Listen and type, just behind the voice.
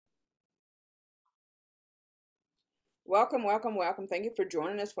Welcome, welcome, welcome. Thank you for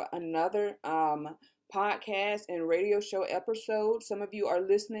joining us for another podcast and radio show episode. Some of you are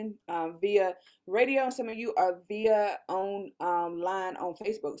listening via radio, and some of you are via on line on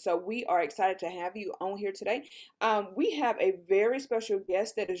Facebook. So we are excited to have you on here today. We have a very special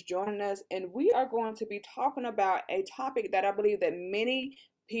guest that is joining us, and we are going to be talking about a topic that I believe that many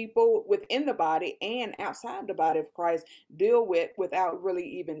people within the body and outside the body of Christ deal with without really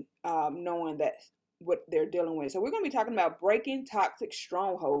even knowing that what they're dealing with. So we're going to be talking about breaking toxic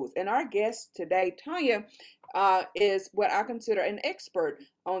strongholds. And our guest today, Tanya, is what I consider an expert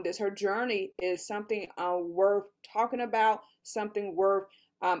on this. Her journey is something worth talking about, something worth,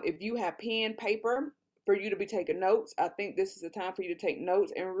 if you have pen, paper, for you to be taking notes. I think this is the time for you to take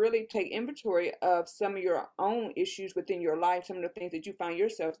notes and really take inventory of some of your own issues within your life, some of the things that you find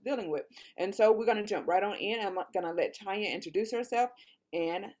yourself dealing with. And so we're going to jump right on in. I'm going to let Tanya introduce herself,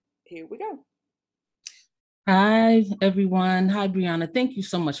 and here we go. Hi, everyone. Hi, Brianna. Thank you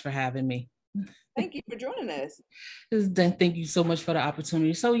so much for having me. Thank you for joining us. Thank you so much for the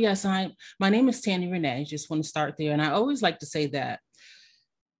opportunity. So yes, my name is Tanya Renee. Just want to start there. And I always like to say that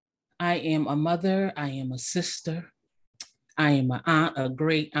I am a mother, I am a sister, I am an aunt, a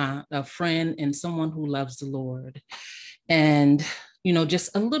great aunt, a friend, and someone who loves the Lord. And,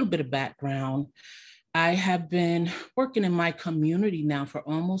 just a little bit of background. I have been working in my community now for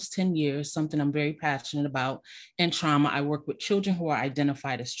almost 10 years, something I'm very passionate about, in trauma. I work with children who are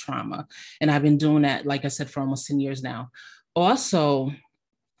identified as trauma. And I've been doing that, like I said, for almost 10 years now. Also,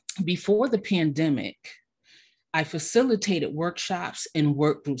 before the pandemic, I facilitated workshops and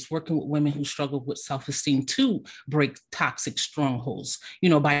work groups working with women who struggle with self-esteem to break toxic strongholds,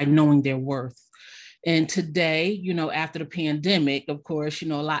 by knowing their worth. And today, after the pandemic, of course, a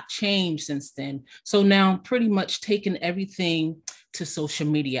lot changed since then. So now I'm pretty much taking everything to social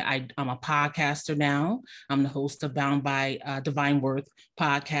media. I'm a podcaster now. I'm the host of Bound by Divine Worth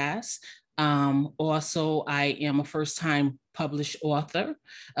podcast. Also, I am a first-time published author.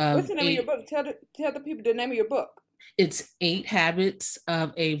 What's the name of your book? Tell the people the name of your book. It's 8 Habits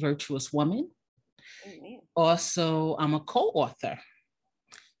of a Virtuous Woman. Amen. Also, I'm a co-author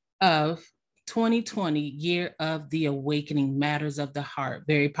of 2020 Year of the Awakening, Matters of the Heart.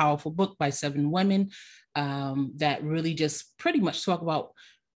 Very powerful book by 7 women that really just pretty much talk about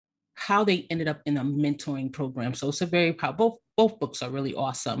how they ended up in a mentoring program. So it's a very powerful, both books are really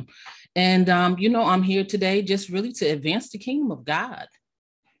awesome. And, I'm here today just really to advance the kingdom of God.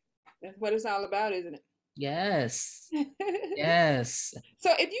 That's what it's all about, isn't it? Yes. Yes. So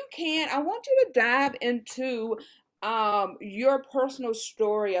if you can, I want you to dive into your personal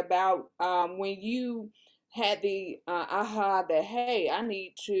story about when you had the aha that, hey, I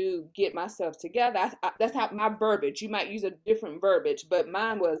need to get myself together. That's how my verbiage. You might use a different verbiage, but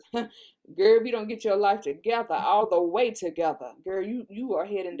mine was, girl, if you don't get your life together, all the way together, girl, you are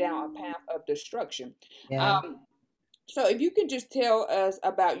heading down a path of destruction. Yeah. So if you can just tell us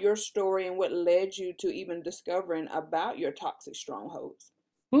about your story and what led you to even discovering about your toxic strongholds.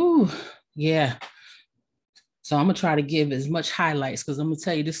 Ooh, yeah. So I'm going to try to give as much highlights because I'm going to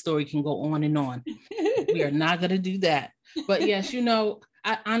tell you this story can go on and on. We are not going to do that. But yes,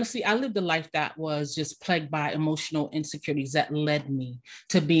 I lived a life that was just plagued by emotional insecurities that led me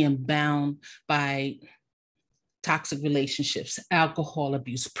to being bound by toxic relationships, alcohol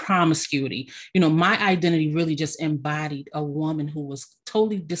abuse, promiscuity. My identity really just embodied a woman who was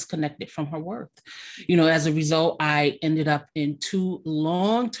totally disconnected from her worth. As a result, I ended up in 2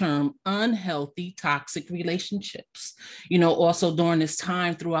 long-term, unhealthy, toxic relationships. Also during this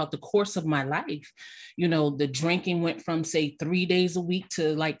time, throughout the course of my life, the drinking went from, say, 3 days a week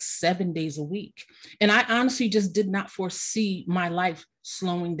to like 7 days a week. And I honestly just did not foresee my life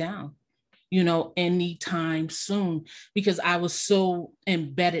slowing down anytime soon, because I was so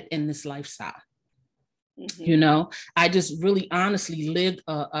embedded in this lifestyle. Mm-hmm. I just really honestly lived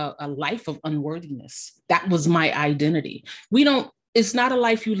a life of unworthiness. That was my identity. It's not a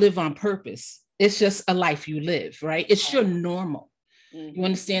life you live on purpose. It's just a life you live, right? It's your normal. Mm-hmm. You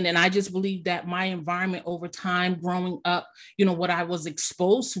understand? And I just believe that my environment over time growing up, what I was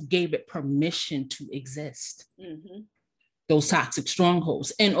exposed to gave it permission to exist. Mm-hmm. Those toxic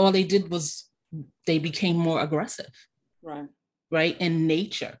strongholds. And all they did was they became more aggressive. Right. In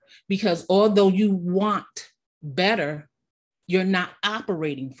nature, because although you want better, you're not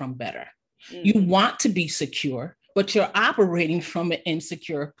operating from better. Mm-hmm. You want to be secure, but you're operating from an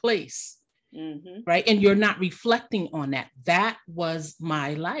insecure place. Mm-hmm. Right. And you're not reflecting on that. That was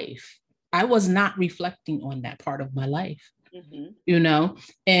my life. I was not reflecting on that part of my life. Mm-hmm.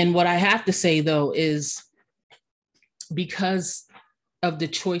 And what I have to say, though, is because of the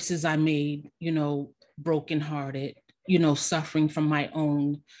choices I made, brokenhearted, suffering from my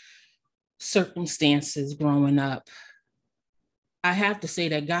own circumstances growing up, I have to say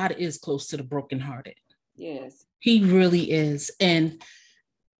that God is close to the brokenhearted. Yes. He really is. And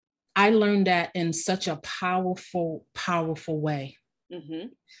I learned that in such a powerful, powerful way. Mm-hmm.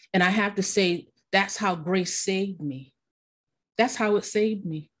 And I have to say, that's how grace saved me. That's how it saved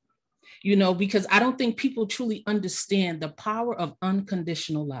me. Because I don't think people truly understand the power of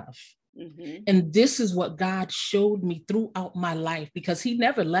unconditional love. Mm-hmm. And this is what God showed me throughout my life, because he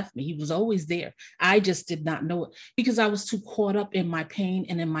never left me. He was always there. I just did not know it because I was too caught up in my pain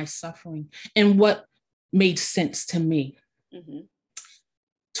and in my suffering and what made sense to me. Mm-hmm.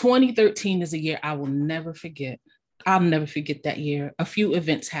 2013 is a year I will never forget. I'll never forget that year. A few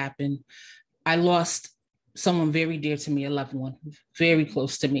events happened. I lost someone very dear to me, a loved one, very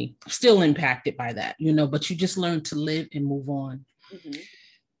close to me, still impacted by that, but you just learn to live and move on. Mm-hmm.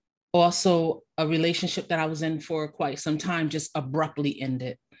 Also, a relationship that I was in for quite some time just abruptly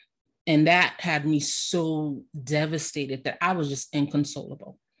ended. And that had me so devastated that I was just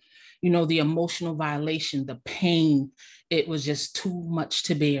inconsolable. The emotional violation, the pain, it was just too much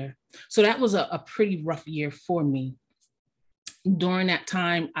to bear. So that was a pretty rough year for me. During that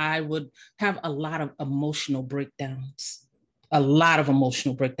time, I would have a lot of emotional breakdowns, I was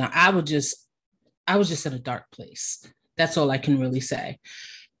just in a dark place. That's all I can really say.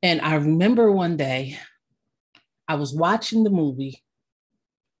 And I remember one day I was watching the movie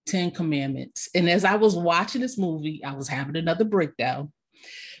 10 Commandments. And as I was watching this movie, I was having another breakdown,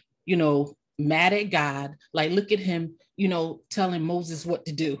 mad at God. Like, look at him, telling Moses what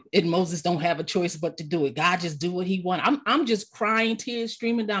to do. And Moses don't have a choice but to do it. God just do what he wants. I'm just crying, tears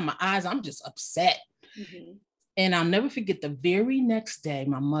streaming down my eyes. I'm just upset. Mm-hmm. And I'll never forget, the very next day,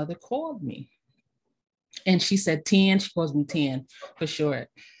 my mother called me. And she said, Tien, she calls me Tien for short.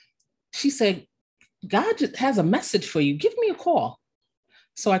 She said, God just has a message for you. Give me a call.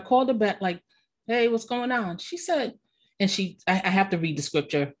 So I called her back like, hey, what's going on? She said, and I have to read the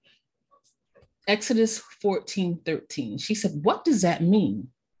scripture, Exodus 14:13. She said, what does that mean?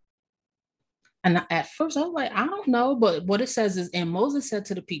 And at first I was like, I don't know. But what it says is, and Moses said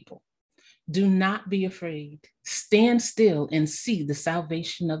to the people, do not be afraid. Stand still and see the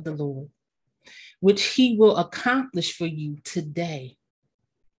salvation of the Lord, which he will accomplish for you today.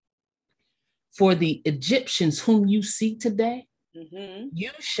 For the Egyptians whom you see today, mm-hmm.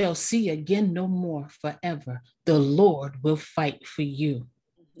 you shall see again no more forever. The Lord will fight for you,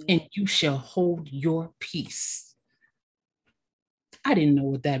 mm-hmm. and you shall hold your peace. I didn't know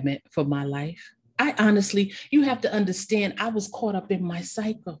what that meant for my life. I honestly, you have to understand, I was caught up in my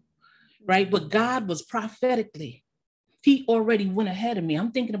cycle, right? But God was prophetically, he already went ahead of me.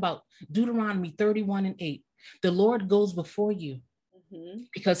 I'm thinking about Deuteronomy 31:8. The Lord goes before you, mm-hmm.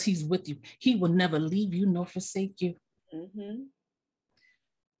 because he's with you. He will never leave you nor forsake you. Mm-hmm.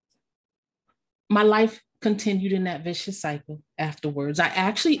 My life continued in that vicious cycle afterwards. I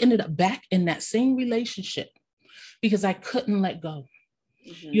actually ended up back in that same relationship because I couldn't let go.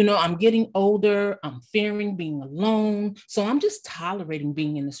 Mm-hmm. I'm getting older. I'm fearing being alone. So I'm just tolerating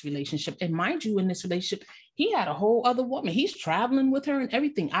being in this relationship. And mind you, in this relationship, he had a whole other woman. He's traveling with her and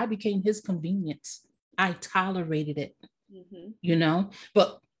everything. I became his convenience. I tolerated it, mm-hmm.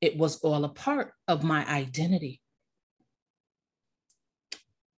 But it was all a part of my identity.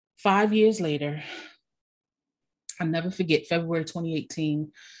 5 years later, I'll never forget, February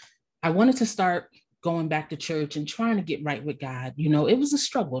 2018, I wanted to start going back to church and trying to get right with God. It was a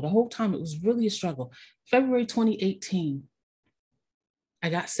struggle. The whole time, it was really a struggle. February 2018, I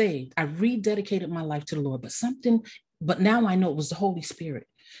got saved. I rededicated my life to the Lord, but now I know it was the Holy Spirit,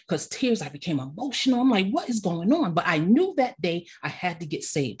 because tears, I became emotional. I'm like, what is going on? But I knew that day I had to get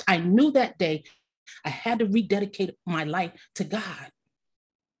saved. I knew that day I had to rededicate my life to God.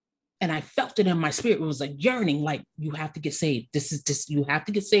 And I felt it in my spirit. It was a yearning, like, you have to get saved. You have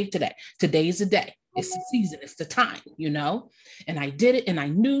to get saved today. Today is the day. It's the season. It's the time, And I did it, and I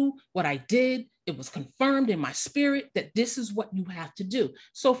knew what I did. It was confirmed in my spirit that this is what you have to do.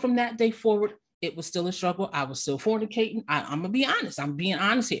 So from that day forward, it was still a struggle. I was still fornicating. I'm going to be honest. I'm being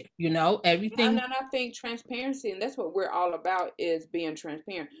honest here. Everything. And I think transparency, and that's what we're all about, is being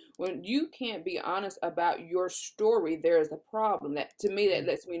transparent. When you can't be honest about your story, there is a problem. That, to me, that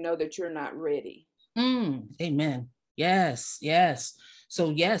lets me know that you're not ready. Amen. Yes, yes. So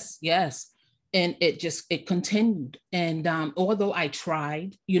yes. And it continued. And although I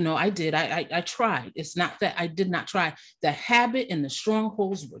tried, I tried. It's not that I did not try. The habit and the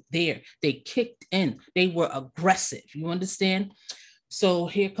strongholds were there. They kicked in. They were aggressive. You understand? So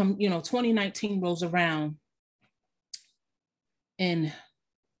here come, 2019 rolls around. And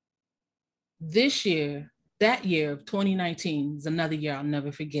this year, that year of 2019 is another year I'll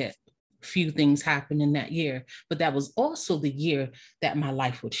never forget. Few things happened in that year, but that was also the year that my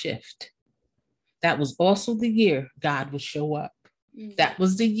life would shift. That was also the year God would show up. Mm-hmm. That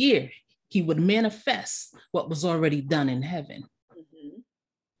was the year he would manifest what was already done in heaven.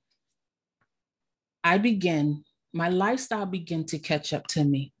 Mm-hmm. My lifestyle began to catch up to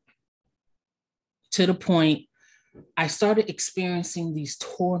me, to the point I started experiencing these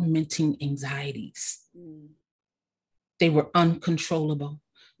tormenting anxieties. Mm. They were uncontrollable,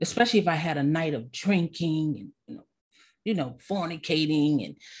 especially if I had a night of drinking and, fornicating,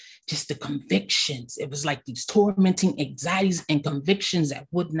 and just the convictions. It was like these tormenting anxieties and convictions that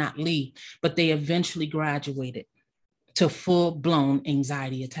would not leave, but they eventually graduated to full-blown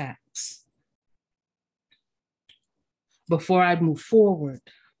anxiety attacks. Before I moved forward,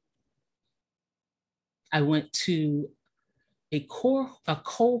 I went to a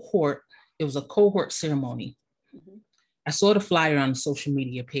cohort. It was a cohort ceremony. Mm-hmm. I saw the flyer on the social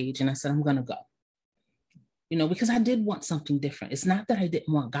media page and I said, I'm going to go, because I did want something different. It's not that I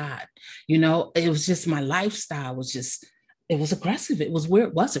didn't want God, it was just my lifestyle it was aggressive. It was where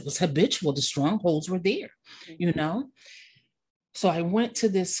it was habitual. The strongholds were there, mm-hmm. So I went to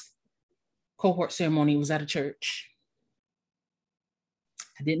this cohort ceremony. It was at a church.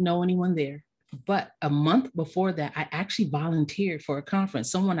 I didn't know anyone there. But a month before that, I actually volunteered for a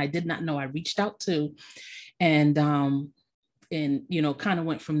conference. Someone I did not know, I reached out to, and kind of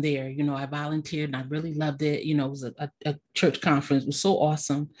went from there. I volunteered and I really loved it. It was a church conference. It was so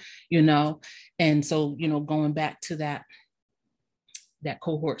awesome, And so, going back to that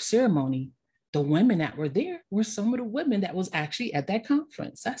cohort ceremony, the women that were there were some of the women that was actually at that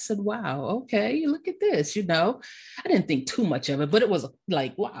conference. I said, wow, okay, look at this, I didn't think too much of it, but it was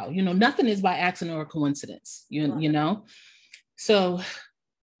like, wow, nothing is by accident or coincidence, right. So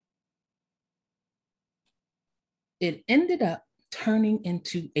it ended up turning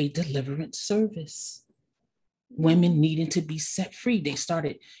into a deliverance service. Women needing to be set free. They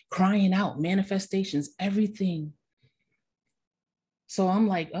started crying out, manifestations, everything. So I'm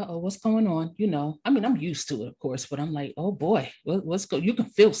like, what's going on? I'm used to it, of course, but I'm like, oh boy, what's going on? You can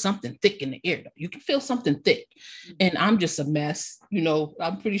feel something thick in the air. You can feel something thick. Mm-hmm. And I'm just a mess.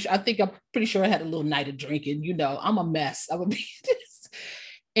 I'm pretty sure I had a little night of drinking, I'm a mess. I'm a mess.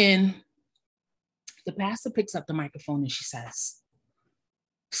 And the pastor picks up the microphone and she says,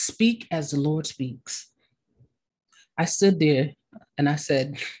 speak as the Lord speaks. I stood there and I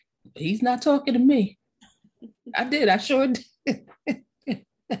said, he's not talking to me. I did. I sure did.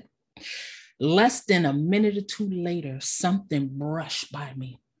 Less than a minute or two later, something brushed by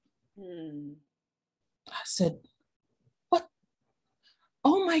me. I said, what?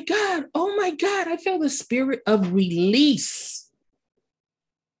 Oh my God. Oh my God. I felt the spirit of release.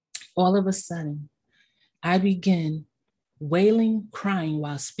 All of a sudden, I began wailing, crying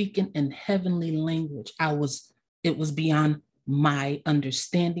while speaking in heavenly language. It was beyond my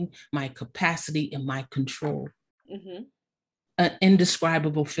understanding, my capacity, and my control. Mm-hmm. An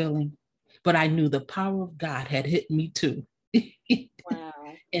indescribable feeling. But I knew the power of God had hit me too. Wow.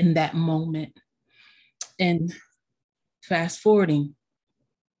 In that moment. And fast forwarding,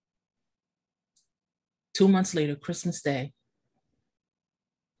 2 months later, Christmas Day,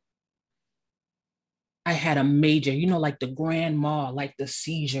 I had a major, like the grand mal, like the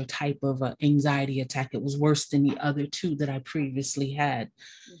seizure type of anxiety attack. It was worse than the other two that I previously had.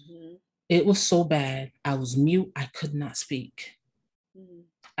 Mm-hmm. It was so bad. I was mute. I could not speak. Mm-hmm.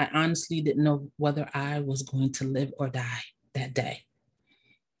 I honestly didn't know whether I was going to live or die that day.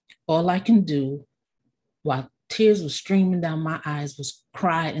 All I can do, while tears were streaming down my eyes, was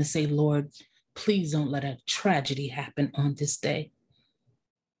cry and say, Lord, please don't let a tragedy happen on this day.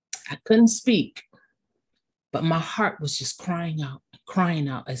 I couldn't speak, but my heart was just crying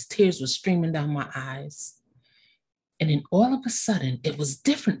out as tears were streaming down my eyes. And then all of a sudden, it was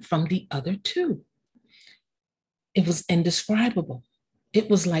different from the other two. It was indescribable. It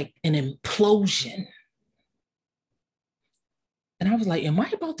was like an implosion. And I was like, am I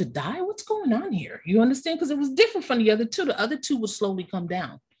about to die? What's going on here? You understand? Because it was different from the other two. The other two would slowly come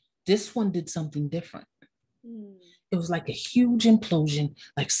down. This one did something different. It was like a huge implosion,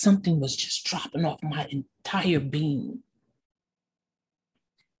 like something was just dropping off my entire being,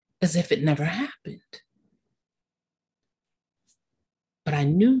 as if it never happened. But I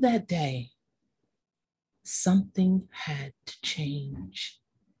knew that day something had to change.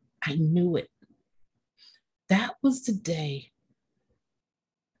 I knew it. That was the day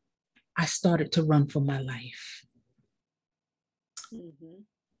I started to run for my life. Mm-hmm.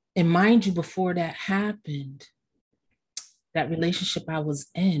 And mind you, before that happened, that relationship I was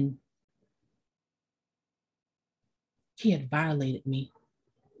in, he had violated me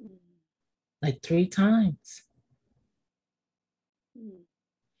Mm. like 3 times. Mm.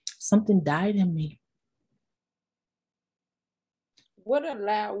 Something died in me.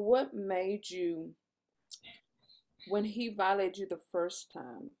 What made you, when he violated you the first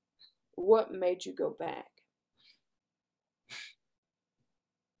time, what made you go back?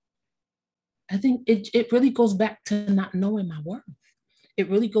 I think it really goes back to not knowing my worth. It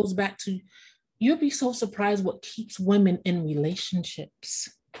really goes back to, you'll be so surprised what keeps women in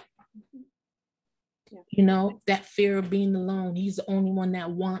relationships. Mhm. Yeah. You know, that fear of being alone. He's the only one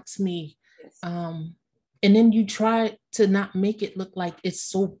that wants me. Yes. And then you try to not make it look like it's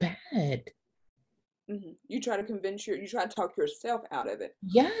so bad. You try to you try to talk yourself out of it.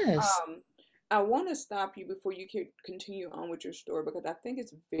 Yes. Um, I want to stop you before you can continue on with your story because I think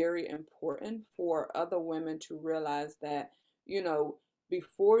it's very important for other women to realize that, you know,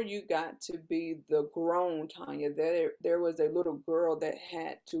 before you got to be the grown Tanya, there was a little girl that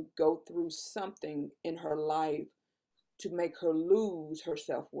had to go through something in her life to make her lose her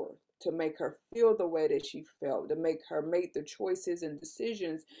self-worth, to make her feel the way that she felt, to make her make the choices and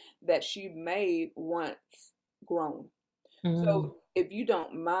decisions that she made once grown. Mm. So if you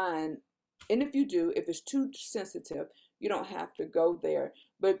don't mind, and if you do, if it's too sensitive, you don't have to go there.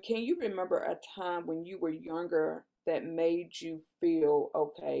 But can you remember a time when you were younger that made you feel,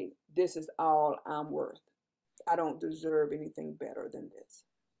 okay, this is all I'm worth? I don't deserve anything better than this.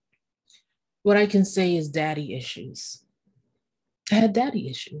 What I can say is daddy issues. I had daddy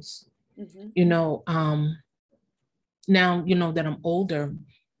issues. Mm-hmm. You know, now, you know, that I'm older,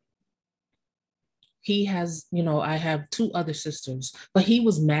 he has, you know, I have 2 other sisters, but he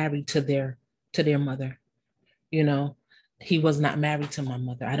was married to their mother. You know, he was not married to my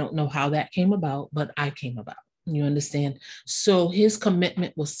mother. I don't know how that came about, but I came about. You understand? So his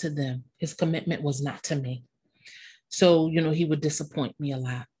commitment was to them. His commitment was not to me. So, you know, he would disappoint me a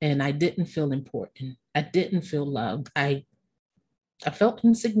lot, and I didn't feel important. I didn't feel loved. I felt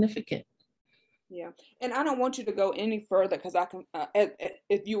insignificant. Yeah, and I don't want you to go any further because I can.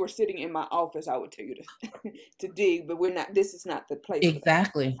 If you were sitting in my office, I would tell you to to dig, but we're not. This is not the place for that.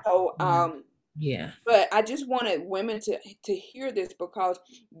 Exactly. So, Yeah. Yeah. but I just wanted women to hear this because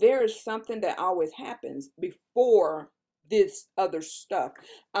there is something that always happens before this other stuff.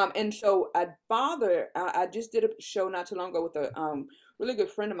 And so a father, I just did a show not too long ago with a really good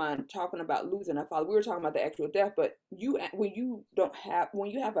friend of mine talking about losing a father. We were talking about the actual death, but when you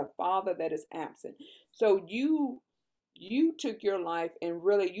have a father that is absent, so you took your life and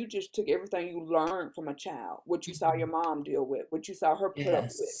really you just took everything you learned from a child, what you saw your mom deal with, what you saw her put up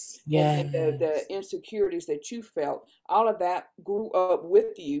with, Yes. and Yes. the insecurities that you felt, all of that grew up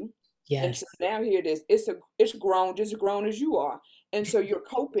with you. And so Yes. now here it is. It's grown, just as grown as you are. And so you're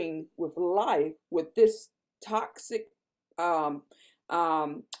coping with life with this toxic um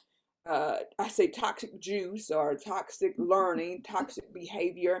um I say toxic juice or toxic learning, toxic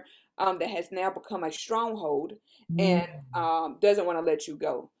behavior that has now become a stronghold and Mm. doesn't want to let you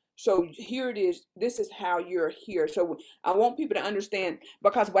go. So here it is. This is how you're here. So I want people to understand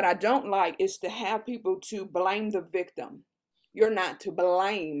because what I don't like is to have people to blame the victim. You're not to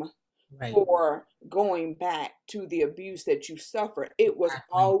blame Right. for going back to the abuse that you suffered. It was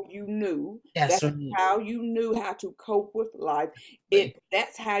Exactly. all you knew. That's That's right. how you knew how to cope with life. Right.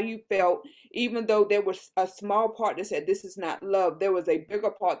 That's how you felt, even though there was a small part that said this is not love, there was a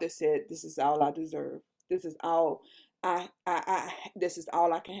bigger part that said this is all I deserve. This is all this is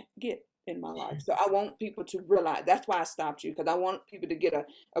all I can get in my life. So I Yes. want people to realize that's why I stopped you, because I want people to get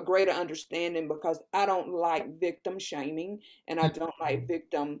a greater understanding because I don't like victim shaming and I don't like Mhm.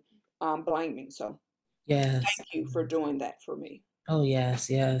 victim blaming. So Yes. thank you for doing that for me. Oh,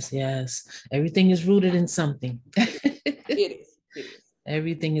 yes, yes, yes. Everything is rooted in something. It is. It is. It is.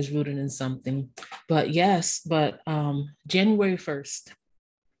 Everything is rooted in something. But yes, but January 1st,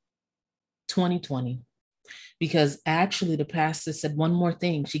 2020, because actually the pastor said one more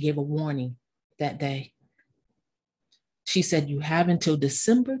thing. She gave a warning that day. She said, you have until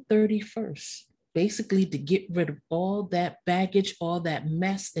December 31st, basically to get rid of all that baggage, all that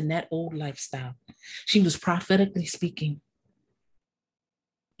mess, and that old lifestyle. She was prophetically speaking,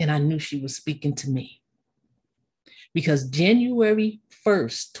 and I knew she was speaking to me because January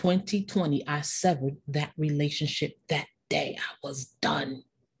 1st, 2020, I severed that relationship that day. I was done.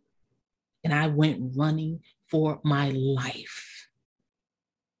 And I went running for my life.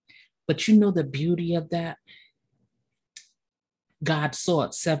 But you know the beauty of that? God saw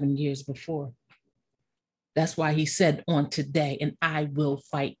it 7 years before. That's why he said on today, and I will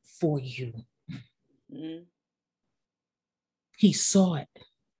fight for you. Mm. He saw it.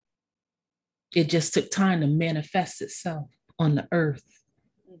 It just took time to manifest itself on the earth.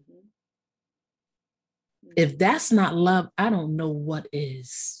 Mm-hmm. If that's not love, I don't know what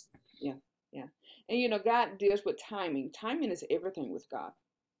is. Yeah, yeah. And God deals with timing. Timing is everything with God.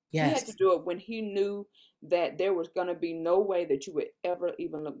 He had to Yes, do it when he knew that there was going to be no way that you would ever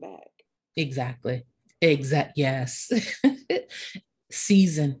even look back. exactly. Yes.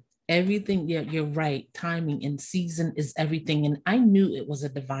 Season, everything. Yeah, you're right. Timing and season is everything. And I knew it was a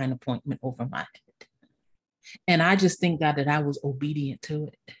divine appointment over my head. And I just thank God that I was obedient to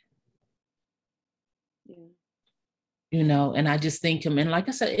it. Yeah. And I just thank him. And like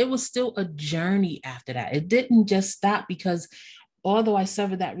I said, it was still a journey after that. It didn't just stop because although I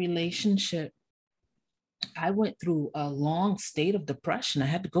severed that relationship, I went through a long state of depression. I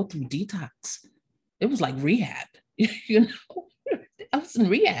had to go through detox. It was like rehab, you know, I was in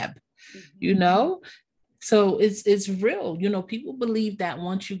rehab, you Mm-hmm. know. So it's real. People believe that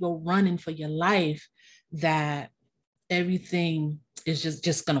once you go running for your life, that everything is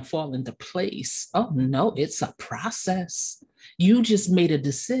just gonna fall into place. Oh no, it's a process. You just made a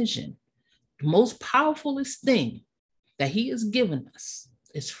decision. The most powerfulest thing that he has given us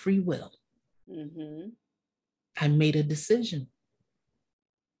is free will. Mm-hmm. I made a decision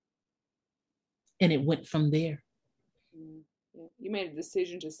and it went from there. Mm. Yeah. You made a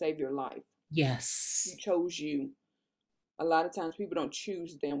decision to save your life. You Yes, chose you. A lot of times people don't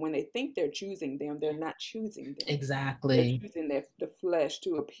choose them. When they think they're choosing them, they're not choosing them. They're exactly. choosing the flesh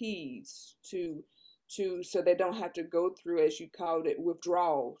to appease, to so they don't have to go through, as you called it,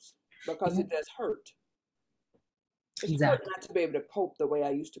 withdrawals, because Yeah, it does hurt. It's hurt exactly. not to be able to cope the way I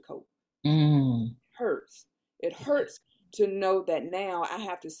used to cope. Mm, Hurts. It hurts to know that now I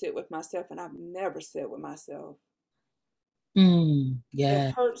have to sit with myself, and I've never sat with myself. It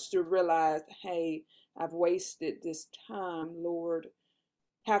yeah, hurts to realize, hey, I've wasted this time, Lord.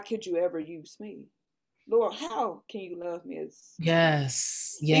 How could you ever use me? Lord, how can you love me?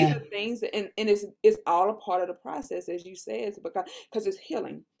 yes, These yeah. are things, and it's all a part of the process, as you said, because it's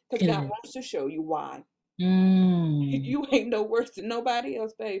healing. Because It God is. wants to show you why. Mm, You ain't no worse than nobody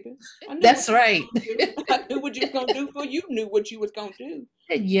else, baby. I knew what that's you was right. gonna do. I knew what you was gonna do for you. Knew what you was gonna do.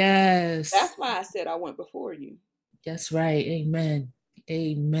 Yes, That's why I said I went before you. that's right. Amen.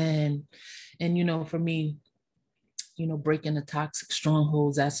 Amen. And for me, breaking the toxic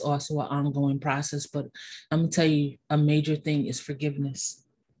strongholds, that's also an ongoing process. But I'm gonna tell you, a major thing is forgiveness.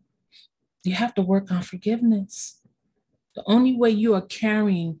 You have to work on forgiveness. The only way you are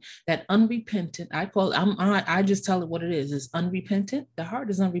carrying that unrepentant, I just tell it what it is unrepentant. The heart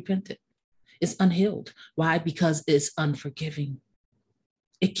is unrepentant. It's unhealed. Why? Because it's unforgiving.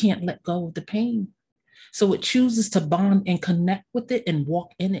 It can't let go of the pain. So it chooses to bond and connect with it and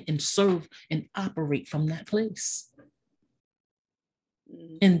walk in it and serve and operate from that place.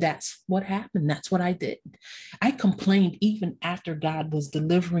 And Hmm. that's what happened. That's what I did. I complained even after God was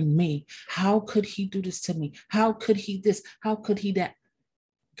delivering me. How could he do this to me? How could he this? How could he that?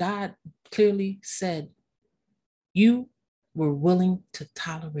 God clearly said, you were willing to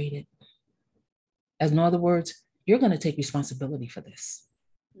tolerate it. As in other words, you're going to take responsibility for this.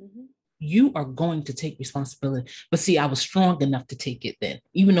 Hmm. You are going to take responsibility. But see, I was strong enough to take it then,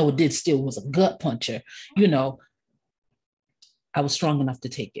 even though it did still was a gut puncher, you know, I was strong enough to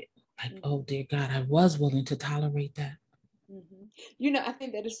take it. Like, oh Hmm. dear God, I was willing to tolerate that. Hmm. I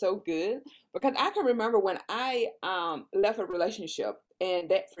think that is so good because I can remember when I left a relationship and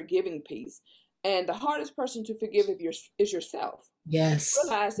that forgiving piece, and the hardest person to forgive is yourself. And you Yes.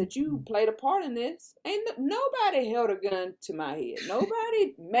 realize that you played a part in this. Ain't nobody held a gun to my head.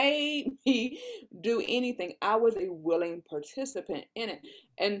 Nobody made me do anything. I was a willing participant in it,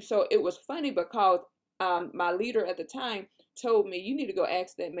 and so it was funny because my leader at the time told me, "You need to go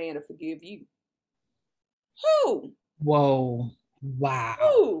ask that man to forgive you." Who? Whoa. Wow.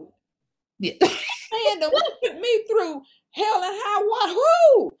 Who? Yeah. Man that put me through hell and high water.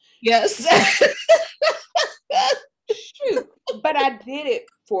 Who? Yes. Shoot. But I did it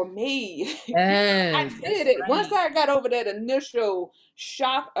for me. I Yes, did that's it. Once right. I got over that initial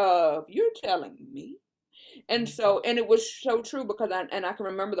shock of you're telling me. And it was so true because I can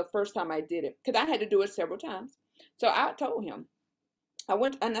remember the first time I did it because I had to do it several times. So I told him, I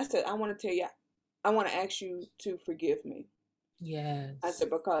went and I said, I want to tell you, I want to ask you to forgive me. I Yes. said,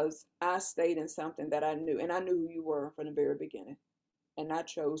 because I stayed in something that I knew, and I knew who you were from the very beginning, and I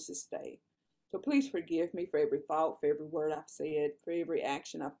chose to stay. So please forgive me for every thought, for every word I've said, for every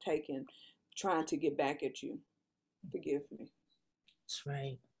action I've taken trying to get back at you. Forgive me. That's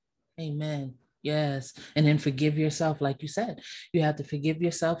right. Amen. Yes. And then forgive yourself. Like you said, you have to forgive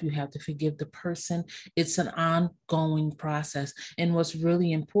yourself. You have to forgive the person. It's an ongoing process. And what's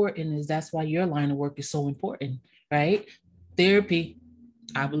really important is that's why your line of work is so important, right? Therapy.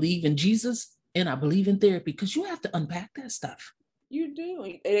 I believe in Jesus and I believe in therapy because you have to unpack that stuff. You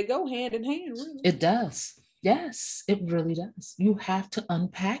do. They go hand in hand, really. It does. Yes, it really does. You have to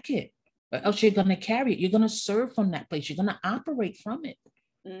unpack it, or else you're going to carry it. You're going to serve from that place. You're going to operate from it.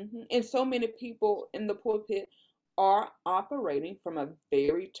 And so many people in the pulpit are operating from a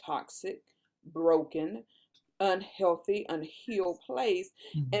very toxic, broken, unhealthy, unhealed place,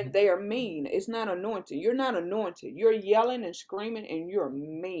 and Mhm. they are mean. It's not anointed. You're not anointed. You're yelling and screaming, and you're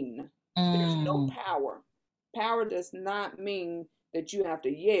mean. There's no Mm, power. Power does not mean that you have to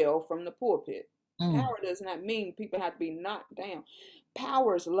yell from the pulpit. mm. Power does not mean people have to be knocked down.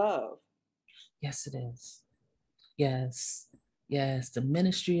 Power is love. Yes, it is. Yes. Yes. The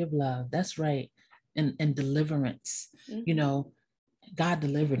ministry of love. That's right. And deliverance. You Hmm. know, God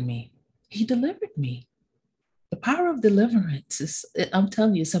delivered me. He delivered me. The power of deliverance is, I'm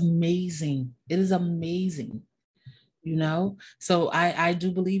telling you, it's amazing. It is amazing. So I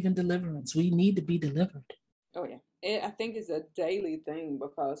do believe in deliverance. We need to be delivered. Oh yeah, I think it's a daily thing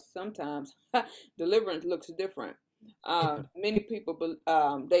because sometimes deliverance looks different. It, Many people,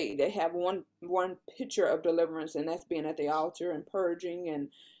 they have one picture of deliverance, and that's being at the altar and purging and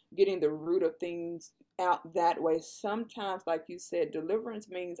getting the root of things out that way. Sometimes, like you said, deliverance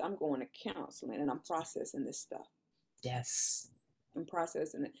means I'm going to counseling and I'm processing this stuff. yes. I'm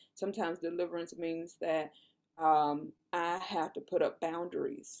processing it. Sometimes deliverance means that I have to put up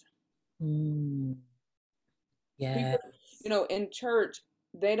boundaries. Mm, People, yes. in church,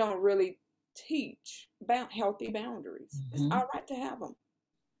 they don't really teach about healthy boundaries. It's Mhm. all right to have them.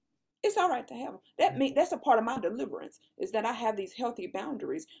 It's all right to have them. That's a part of my deliverance is that I have these healthy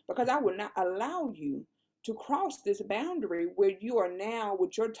boundaries because I will not allow you to cross this boundary where you are now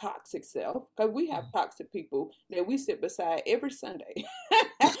with your toxic self. Because we have toxic people that we sit beside every Sunday.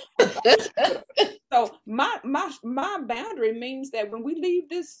 We fellowship with them. So my boundary means that when we leave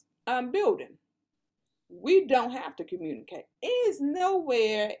this building, we don't have to communicate. It is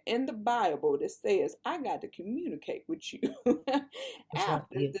nowhere in the Bible that says I got to communicate with you That's right.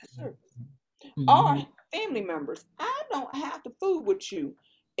 after Yeah. the service. Or Mhm. family members, I don't have to fool with you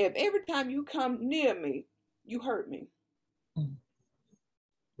if every time you come near me, you hurt me. Mm.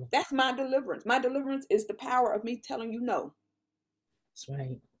 That's my deliverance. My deliverance is the power of me telling you no. That's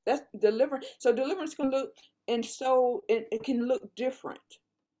right. That's deliverance. So deliverance can look, and so it can look different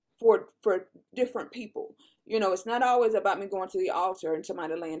for different people. It's not always about me going to the altar and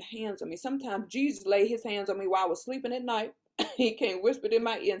somebody laying hands on me. Sometimes Jesus laid his hands on me while I was sleeping at night. He came whispered in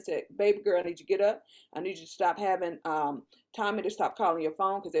my ear and said, "Baby girl, I need you to get up. I need you to stop having Tommy to stop calling your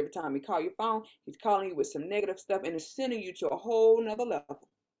phone because every time he call your phone, he's calling you with some negative stuff and it's sending you to a whole nother level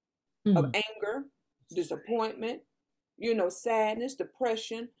of Mm. anger, disappointment, sadness,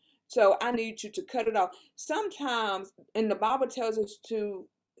 depression. So I need you to cut it off." Sometimes, and the Bible tells us to,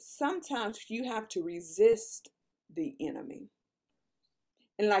 sometimes you have to resist the enemy.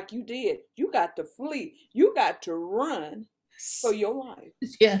 And like you did, you got to flee. You got to run for Yes. your life.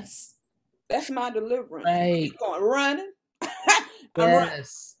 Yes. That's my deliverance. Where you Right. going? Running? I'm running.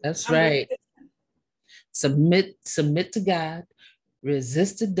 Yes. That's I'm right. resisting. Submit to God,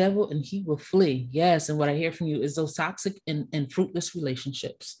 resist the devil, and he will flee. Yes. And what I hear from you is those toxic and fruitless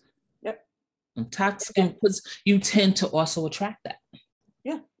relationships. Yep. And toxic because you tend to also attract that.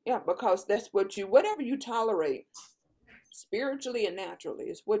 Yeah, yeah, because whatever you tolerate spiritually and naturally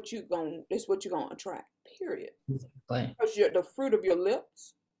is what you're gonna attract. Period. Exactly. Because the fruit of your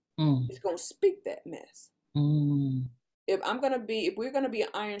lips Mm, is gonna speak that mess. mm, If we're gonna be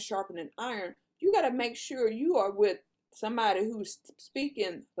iron sharpening iron, you gotta make sure you are with somebody who's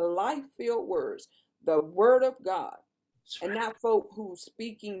speaking life-filled words, the word of God, that's and not folk who's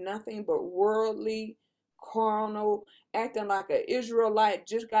speaking nothing but worldly, carnal, acting like an Israelite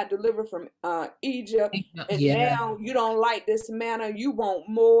just got delivered from Egypt, right. and Yeah. now you don't like this manna, you want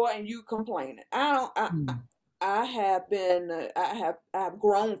more, and you complaining. I don't. Mm, I have been. I have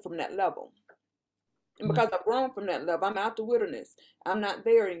grown from that level. And mm. because I've grown from that level, I'm out the wilderness. I'm not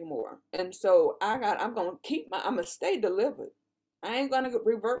there anymore. And so I'm gonna I'm gonna stay delivered. I ain't gonna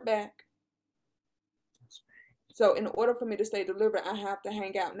revert back. So in order for me to stay delivered, I have to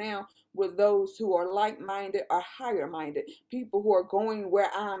hang out now with those who are like-minded or higher-minded, people who are going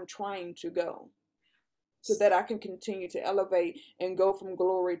where I'm trying to go, so that I can continue to elevate and go from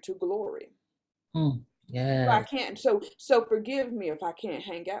glory to glory. Mm, So I yes. can't, so forgive me if I can't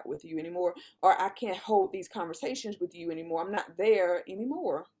hang out with you anymore, or I can't hold these conversations with you anymore. I'm not there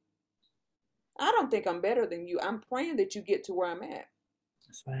anymore. I don't think I'm better than you. I'm praying that you get to where I'm at.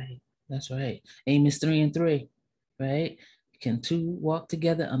 That's right. That's right. Amos 3:3, right? Can two walk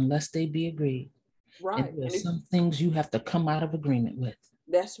together unless they be agreed? And Right. there's some things you have to come out of agreement with.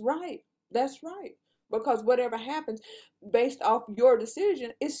 That's right. That's right. Because whatever happens based off your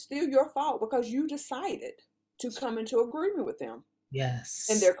decision, it's still your fault because you decided to come into agreement with them. And Yes.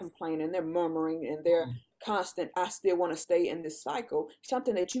 they're complaining, they're murmuring, and they're constant, I still want to stay in this cycle.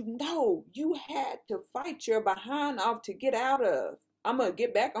 Something that you know you had to fight your behind off to get out of. I'm going to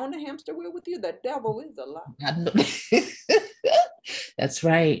get back on the hamster wheel with you. The devil is a lie. That's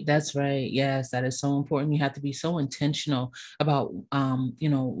right. That's right. Yes, that is so important. You have to be so intentional about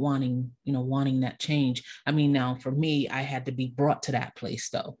wanting that change. I mean, now for me, I had to be brought to that place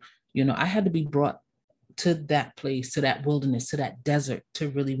though. I had to be brought to that place, to that wilderness, to that desert to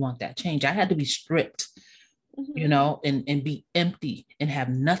really want that change. I had to be stripped, Mm-hmm. and be empty and have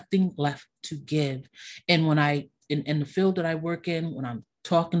nothing left to give. And when in the field that I work in, when I'm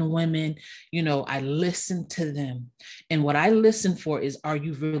talking to women, I listen to them. And what I listen for is, are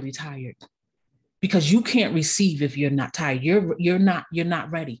you really tired? Because you can't receive if you're not tired. You're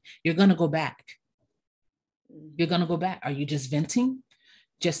not ready. You're gonna go back. You're gonna go back. Are you just venting?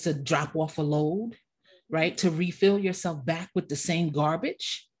 Just to drop off a load, right? To refill yourself back with the same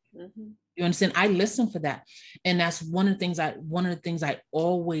garbage? Mm-hmm. You understand? I listen for that. And that's one of the things I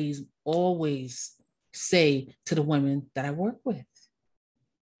always say to the women that I work with.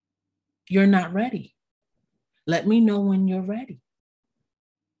 You're not ready. Let me know when you're ready.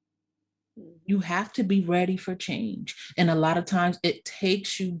 Mm-hmm. You have to be ready for change. And a lot of times it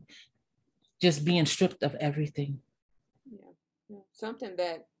takes you just being stripped of everything. Yeah. Yeah. Something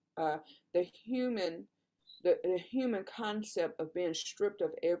that uh, the human the human concept of being stripped of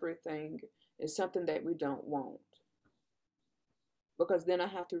everything is something that we don't want. Because then I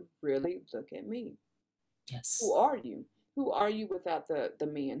have to really look at me. Who Yes. are you? Who are you without the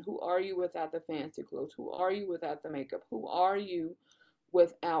men? Who are you without the fancy clothes? Who are you without the makeup? Who are you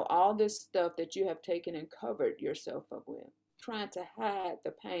without all this stuff that you have taken and covered yourself up with? Trying to hide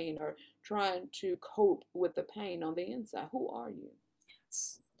the pain or trying to cope with the pain on the inside. Who are you?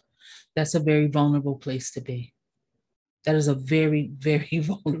 That's a very vulnerable place to be. That is a very, very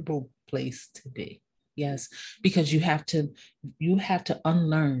vulnerable place to be. Yes, because you have to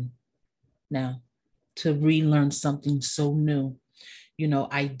unlearn now to relearn something so new.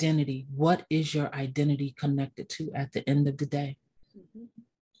 Identity. What is your identity connected to at the end of the day? Mm-hmm.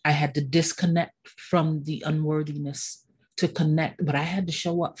 I had to disconnect from the unworthiness to connect, but I had to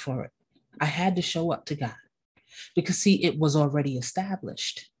show up for it. I had to show up to God because, see, it was already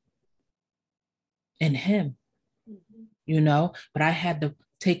established in Him, Mm-hmm. but I had to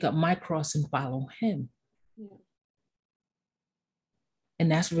take up my cross and follow Him. Yeah.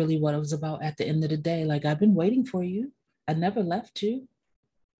 And that's really what it was about at the end of the day. Like, I've been waiting for you. I never left you,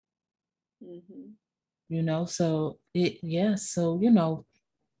 Mm-hmm. so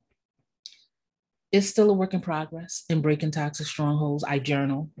it's still a work in progress in breaking toxic strongholds. I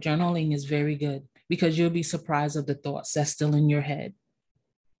journal. Journaling is very good because you'll be surprised of the thoughts that's still in your head,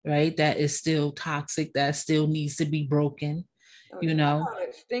 right? That is still toxic, that still needs to be broken, Oh you yeah, I know? call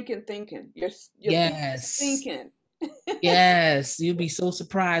it stinking thinking. Your thinking is Yes. stinking. Yes. You'll be so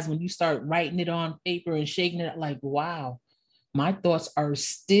surprised when you start writing it on paper and shaking it like, wow, my thoughts are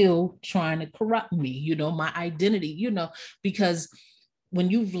still trying to corrupt me, my identity, because when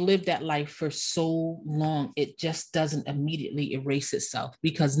you've lived that life for so long, it just doesn't immediately erase itself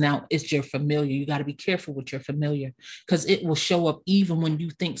because now it's your familiar. You got to be careful with your familiar because it will show up even when you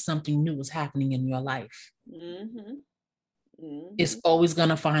think something new is happening in your life. Mm-hmm. It's Mm-hmm. always going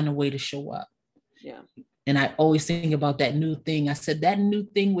to find a way to show up. Yeah. And I always think about that new thing. I said, that new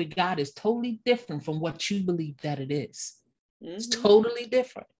thing with God is totally different from what you believe that it is. It's Mm-hmm. totally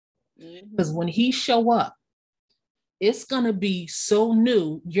different. Because Mm-hmm. when He show up, it's going to be so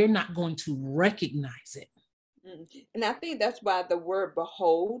new, you're not going to recognize it. Mm. And I think that's why the word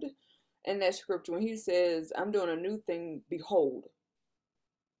behold in that scripture, when he says, I'm doing a new thing, behold,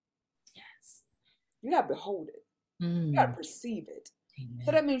 Yes. you got to behold it. You got to Mm. perceive it. So Amen.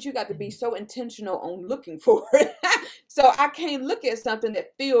 that means you got to be so intentional on looking for it. So I can't look at something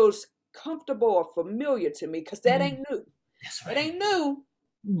that feels comfortable or familiar to me because that Mm. ain't new. That's It right. ain't new.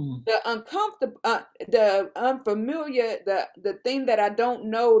 Mm. The uncomfortable, the unfamiliar, the thing that I don't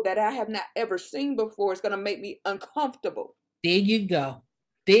know that I have not ever seen before is going to make me uncomfortable. There you go.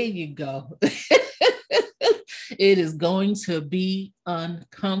 There you go. It is going to be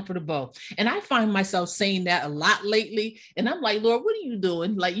uncomfortable. And I find myself saying that a lot lately. And I'm like, Lord, what are you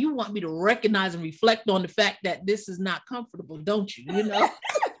doing? Like, you want me to recognize and reflect on the fact that this is not comfortable, don't you?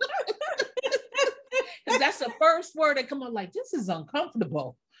 Because that's the first word that come on, like, this is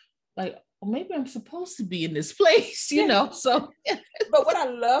uncomfortable. Like, well, maybe I'm supposed to be in this place, you know? So, But what I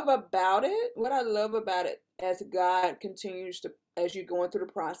love about it, as God continues to, as you're going through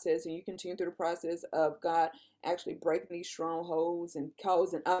the process and you continue through the process of God actually breaking these strongholds and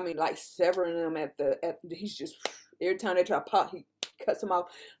causing, I mean, like severing them he's just, every time they try to pop, he cuts them off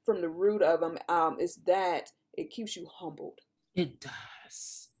from the root of them, is that it keeps you humbled. it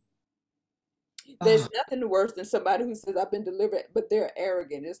does. There's nothing worse than somebody who says, I've been delivered, but they're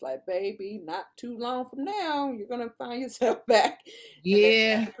arrogant. It's like, baby, not too long from now, you're going to find yourself back in that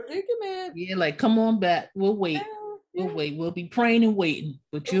Yeah. same predicament. Yeah, like, come on back. We'll wait. Yeah, We'll wait. We'll be praying and waiting,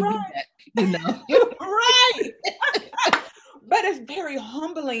 but you'll be right, back, you know? right. But it's very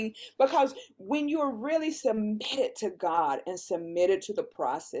humbling because when you're really submitted to God and submitted to the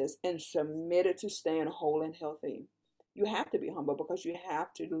process and submitted to staying whole and healthy, you have to be humble because you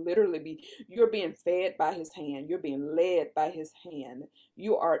have to literally be, you're being fed by his hand, you're being led by his hand.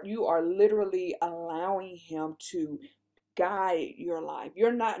 You are literally allowing him to guide your life.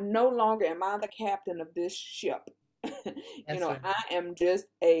 You're not, no longer am I the captain of this ship. That's right. I am just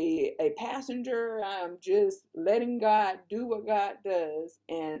a passenger. I'm just letting God do what God does,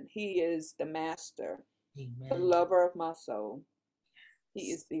 and he is the master, the Amen. lover of my soul.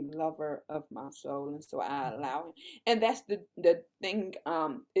 He is the lover of my soul, and so I allow him. And that's the thing.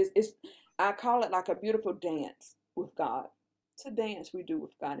 Is I call it like a beautiful dance with God. It's a dance we do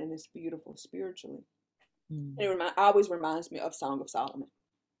with God, and it's beautiful spiritually. Mm. It always reminds me of Song of Solomon.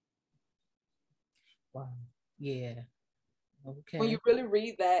 Wow. Yeah. When you Okay. really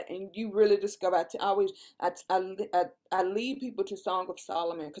read that and you really discover, I always I lead people to Song of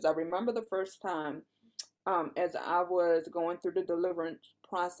Solomon because I remember the first time, as I was going through the deliverance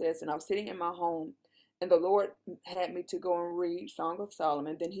process and I was sitting in my home, and the Lord had me to go and read Song of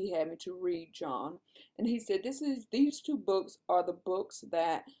Solomon. Then He had me to read John, and He said, these two books are the books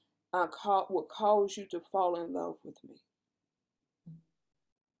that would cause you to fall in love with me,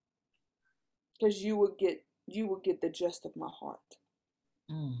 because you will get the gist of my heart.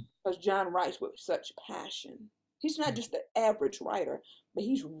 Mm. Because John writes with such passion. He's not just the average writer, but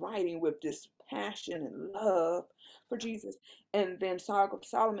he's writing with this passion and love for Jesus. And then Song of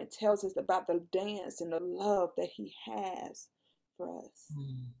Solomon tells us about the dance and the love that he has for us,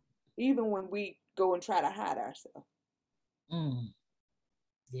 Mm. even when we go and try to hide ourselves. Mm.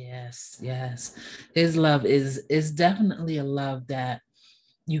 Yes, yes. His love is definitely a love that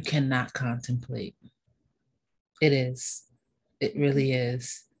you cannot contemplate. It is. It really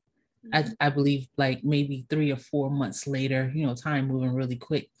is. Mhm. I believe like maybe 3 or 4 months later, time moving really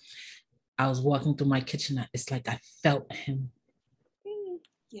quick. I was walking through my kitchen. It's like I felt him Mm,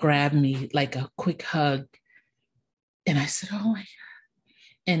 yeah. grab me like a quick hug. And I said, oh my God.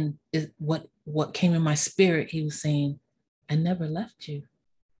 And what came in my spirit, he was saying, I never left you.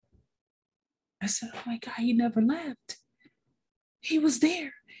 I said, oh my God, he never left. He was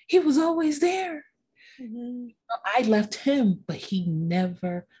there. He was always there. Mhm. I left him, but he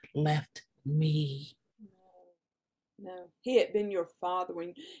never left me. No, no. He had been your father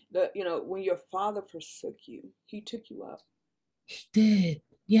when your father forsook you, he took you up. He did.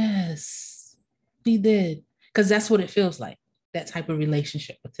 Yes, he did. Because that's what it feels like, that type of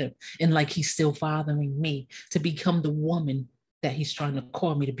relationship with him. And like he's still fathering me to become the woman that he's trying to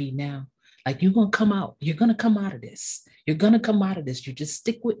call me to be now. Like, you're going to come out. You're going to come out of this. You're going to come out of this. You just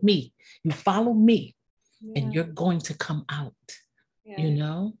stick with me. You follow me, and Yeah, you're going to come out, you yeah.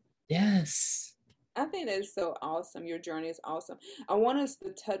 know? Yes. I think that is so awesome. Your journey is awesome. I want us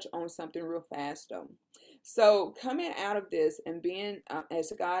to touch on something real fast though. So coming out of this and being,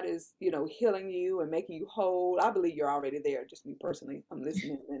 as God is, healing you and making you whole. I believe you're already there. Just me personally, I'm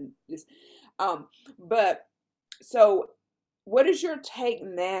listening and just, um, but so what is your take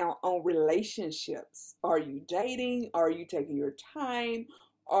now on relationships? Are you dating? Are you taking your time?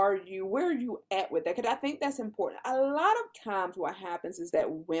 Where are you at with that? Because I think that's important. A lot of times what happens is that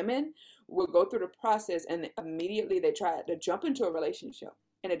women will go through the process and immediately they try to jump into a relationship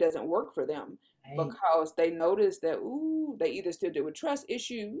and it doesn't work for them Right. because they notice that, ooh, they either still deal with trust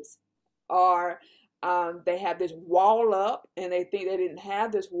issues, or they have this wall up and they think they didn't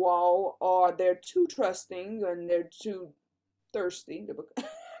have this wall, or they're too trusting and they're too thirsty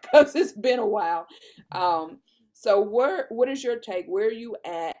because it's been a while. Um, so what is your take? Where are you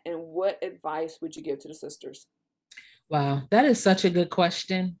at, and what advice would you give to the sisters? Wow, that is such a good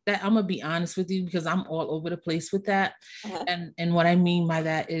question. That I'm gonna be honest with you, because I'm all over the place with that. Uh-huh. And what I mean by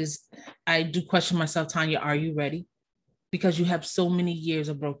that is I do question myself, Tanya, are you ready? Because you have so many years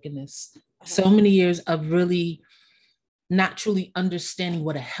of brokenness, Uh-huh. so many years of really not truly understanding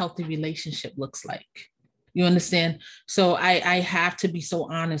what a healthy relationship looks like. You understand? So I have to be so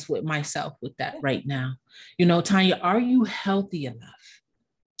honest with myself with that Yeah. right now. Tanya, are you healthy enough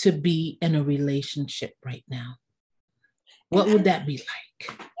to be in a relationship right now? And What would that be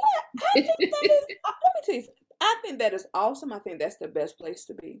like? yeah, I think that is, let me tell you, I think that is awesome. I think that's the best place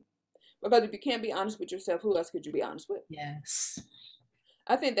to be. Because if you can't be honest with yourself, who else could you be honest with? Yes.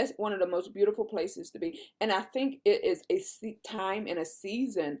 I think that's one of the most beautiful places to be. And I think it is a time and a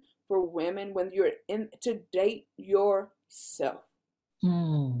season for women when you're in to date yourself.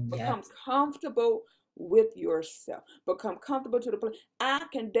 Become Yes. comfortable with yourself. Become comfortable to the place. I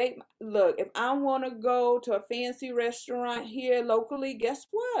can date. Look, if I want to go to a fancy restaurant here locally, guess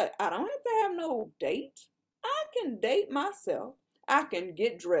what? I don't have to have no date. I can date myself. I can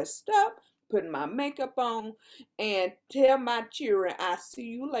get dressed up, put my makeup on, and tell my children, "I see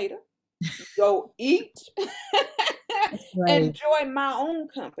you later." Go eat, Right. enjoy my own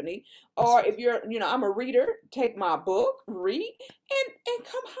company. Or if I'm a reader, take my book, read, and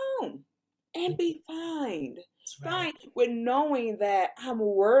come home and be fine. That's right. Fine with knowing that I'm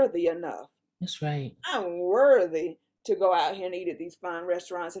worthy enough. That's right. I'm worthy to go out here and eat at these fine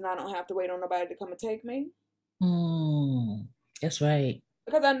restaurants, and I don't have to wait on nobody to come and take me Mm, that's right.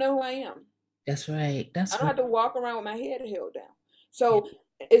 because I know who I am. That's right. I That's don't right. have to walk around with my head held down. Yeah. So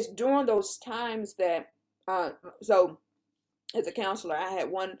it's during those times that, so as a counselor, I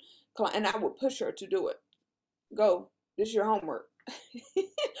had one client, and I would push her to do it. Go, this is your homework.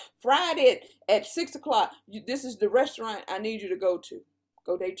 Friday at 6 o'clock. This is the restaurant I need you to go to.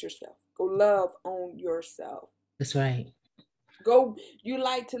 Go date yourself. Go love on yourself. That's right. Go. You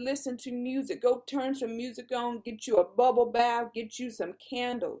like to listen to music. Go turn some music on. Get you a bubble bath. Get you some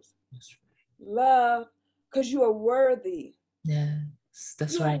candles. That's Love, because you are worthy. Yes,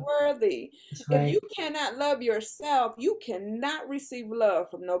 that's You are right. worthy. That's If you right. cannot love yourself, you cannot receive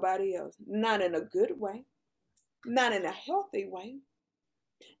love from nobody else. Not in a good way, not in a healthy way.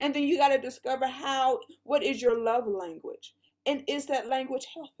 And then you got to discover what is your love language? And is that language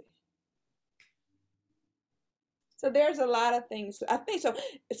healthy? So there's a lot of things. I think so.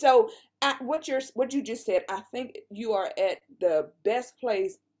 So what you just said, I think you are at the best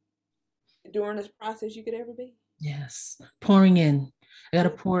place during this process you could ever be. Yes. Pouring in. I got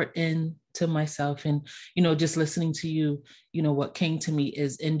to pour it in to myself. And, just listening to you, what came to me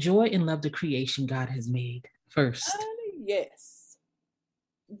is enjoy and love the creation God has made first, Yes.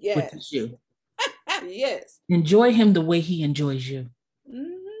 which is Yes. you. Yes. Enjoy him the way he enjoys you.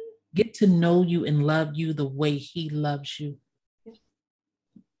 Hmm. Get to know you and love you the way he loves you.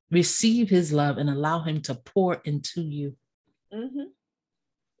 Receive his love and allow him to pour into you. Hmm.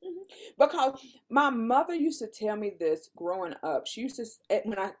 Because my mother used to tell me this growing up. She used to,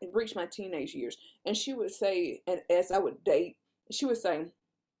 when I reached my teenage years, and she would say, and as I would date, she would say,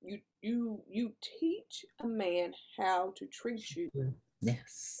 "You teach a man how to treat you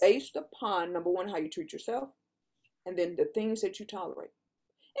Yes. based upon number one how you treat yourself, and then the things that you tolerate."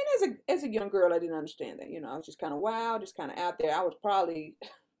 And as a young girl, I didn't understand that. I was just kind of wild, just kind of out there. I was probably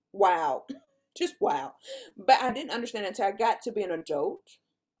wow, just wow, but I didn't understand until I got to be an adult.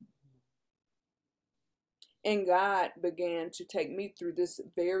 And God began to take me through this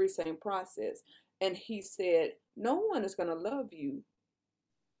very same process. And He said, "No one is going to love you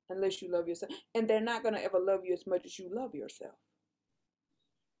unless you love yourself. And they're not going to ever love you as much as you love yourself.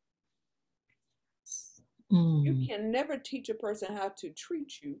 You Mm. can never teach a person how to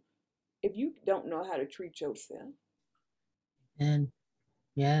treat you if you don't know how to treat yourself." And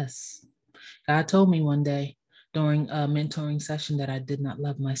yes, God told me one day during a mentoring session that I did not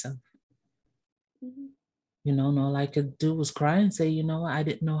love myself. Hmm. And all I could do was cry and say, I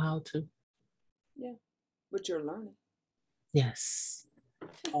didn't know how to. Yeah. But you're learning. Yes.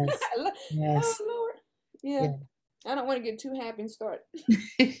 Yes. Oh, Yes. Lord. Yeah. Yeah. I don't want to get too happy and start.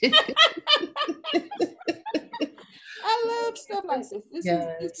 I love stuff like Yes. this. This is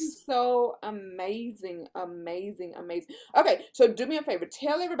Yes. so amazing, amazing, amazing. Okay, so do me a favor.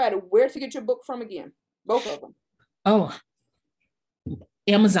 Tell everybody where to get your book from again. Both of them. Oh,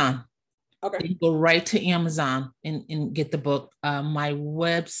 Amazon. Okay. You go right to Amazon and get the book. My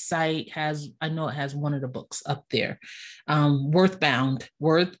website I know it has one of the books up there.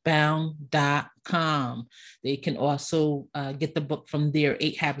 Worthbound.com. They can also get the book from there,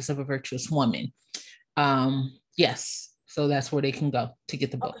 8 Habits of a Virtuous Woman. Yes, so that's where they can go to get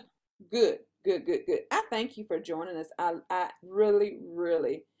the book. Okay. Good. Good. Good. Good. I thank you for joining us. I really,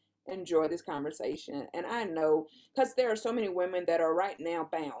 really enjoy this conversation, and I know because there are so many women that are right now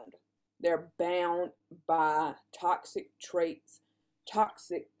bound. They're bound by toxic traits,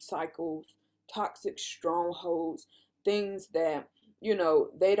 toxic cycles, toxic strongholds, things that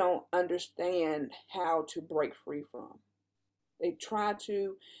they don't understand how to break free from. They try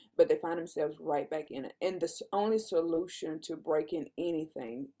to, but they find themselves right back in it. And the only solution to breaking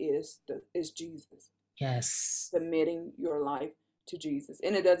anything is Jesus. Yes. Submitting your life to Jesus.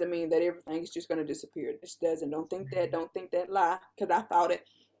 And it doesn't mean that everything is just going to disappear. It just doesn't. Don't think that lie, because I thought it,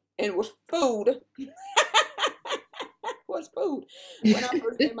 and it was food. Was food. When I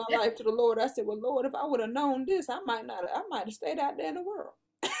first gave my life to the Lord, I said, well, Lord, if I would have known this, I might have stayed out there in the world.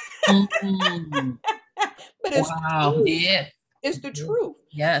 Mm. But it's the Wow. truth. Yeah. It's the truth.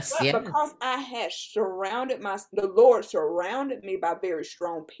 Yes. But Yes. because I had the Lord surrounded me by very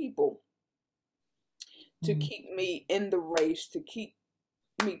strong people to Mm. keep me in the race, to keep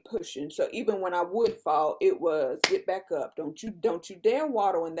me pushing. So even when I would fall, it was get back up. Don't you dare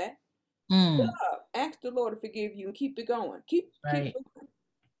waddle in that. Get Mm. up. Ask the Lord to forgive you and keep it going. Keep Right. moving.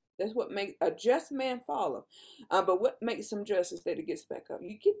 That's what makes a just man follow. But what makes him just is that he gets back up.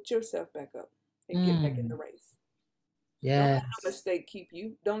 You get yourself back up and get back in the Mm. race. Don't let no Yes. mistake keep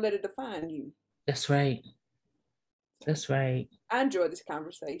you. Don't let it define you. That's right. So That's right. I enjoyed this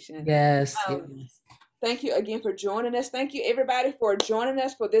conversation. Yes. Um, Yes. Thank you again for joining us. Thank you, everybody, for joining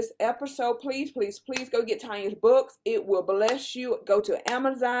us for this episode. Please, please, please go get Tanya's books. It will bless you. Go to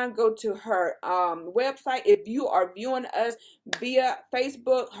Amazon. Go to her website. If you are viewing us via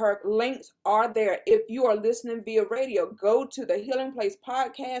Facebook, her links are there. If you are listening via radio, go to the Healing Place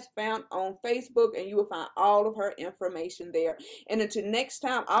podcast found on Facebook, and you will find all of her information there. And until next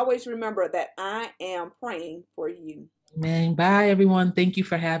time, always remember that I am praying for you. Amen. Bye, everyone. Thank you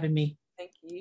for having me. Thank you.